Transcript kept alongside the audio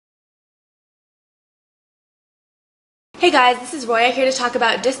Hey guys, this is Roya here to talk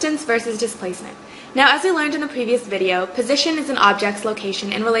about distance versus displacement. Now, as we learned in the previous video, position is an object's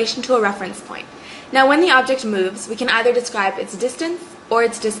location in relation to a reference point. Now, when the object moves, we can either describe its distance or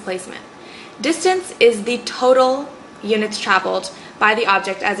its displacement. Distance is the total units traveled by the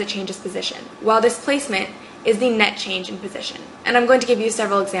object as it changes position, while displacement is the net change in position. And I'm going to give you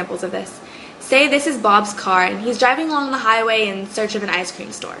several examples of this. Say this is Bob's car and he's driving along the highway in search of an ice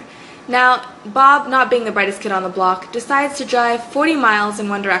cream store. Now, Bob, not being the brightest kid on the block, decides to drive 40 miles in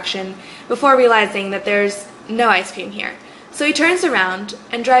one direction before realizing that there's no ice cream here. So he turns around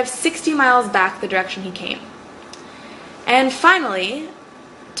and drives 60 miles back the direction he came. And finally,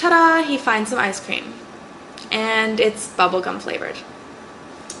 ta-da, he finds some ice cream. And it's bubblegum flavored.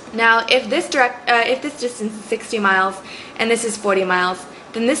 Now, if this distance is 60 miles and this is 40 miles,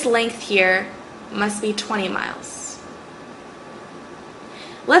 then this length here must be 20 miles.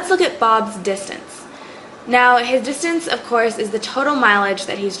 Let's look at Bob's distance. Now, his distance, of course, is the total mileage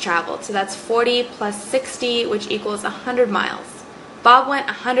that he's traveled. So that's 40 plus 60, which equals 100 miles. Bob went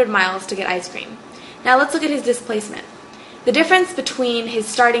 100 miles to get ice cream. Now, let's look at his displacement. The difference between his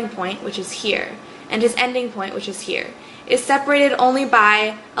starting point, which is here, and his ending point, which is here, is separated only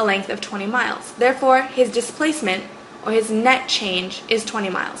by a length of 20 miles. Therefore, his displacement, or his net change, is 20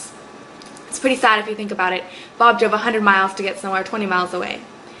 miles. It's pretty sad if you think about it. Bob drove 100 miles to get somewhere 20 miles away.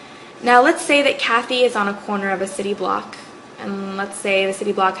 Now let's say that Kathy is on a corner of a city block, and let's say the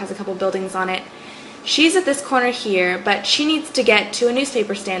city block has a couple buildings on it. She's at this corner here, but she needs to get to a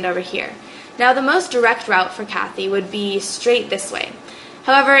newspaper stand over here. Now the most direct route for Kathy would be straight this way.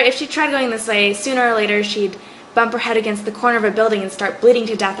 However, if she tried going this way, sooner or later she'd bump her head against the corner of a building and start bleeding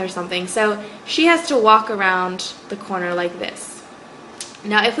to death or something, so she has to walk around the corner like this.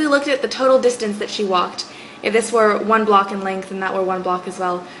 Now, if we looked at the total distance that she walked, if this were 1 block in length and that were 1 block as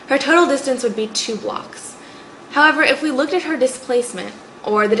well, her total distance would be 2 blocks. However, if we looked at her displacement,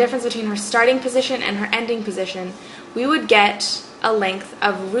 or the difference between her starting position and her ending position, we would get a length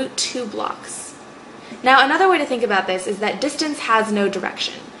of root 2 blocks. Now, another way to think about this is that distance has no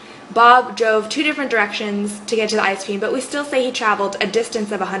direction. Bob drove 2 different directions to get to the ice cream, but we still say he traveled a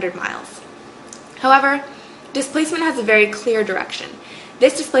distance of 100 miles. However, displacement has a very clear direction.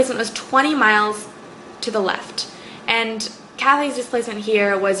 This displacement was 20 miles to the left, and Kathy's displacement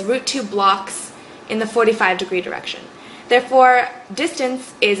here was root 2 blocks in the 45-degree direction. Therefore,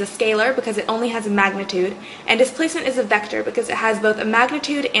 distance is a scalar because it only has a magnitude, and displacement is a vector because it has both a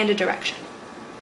magnitude and a direction.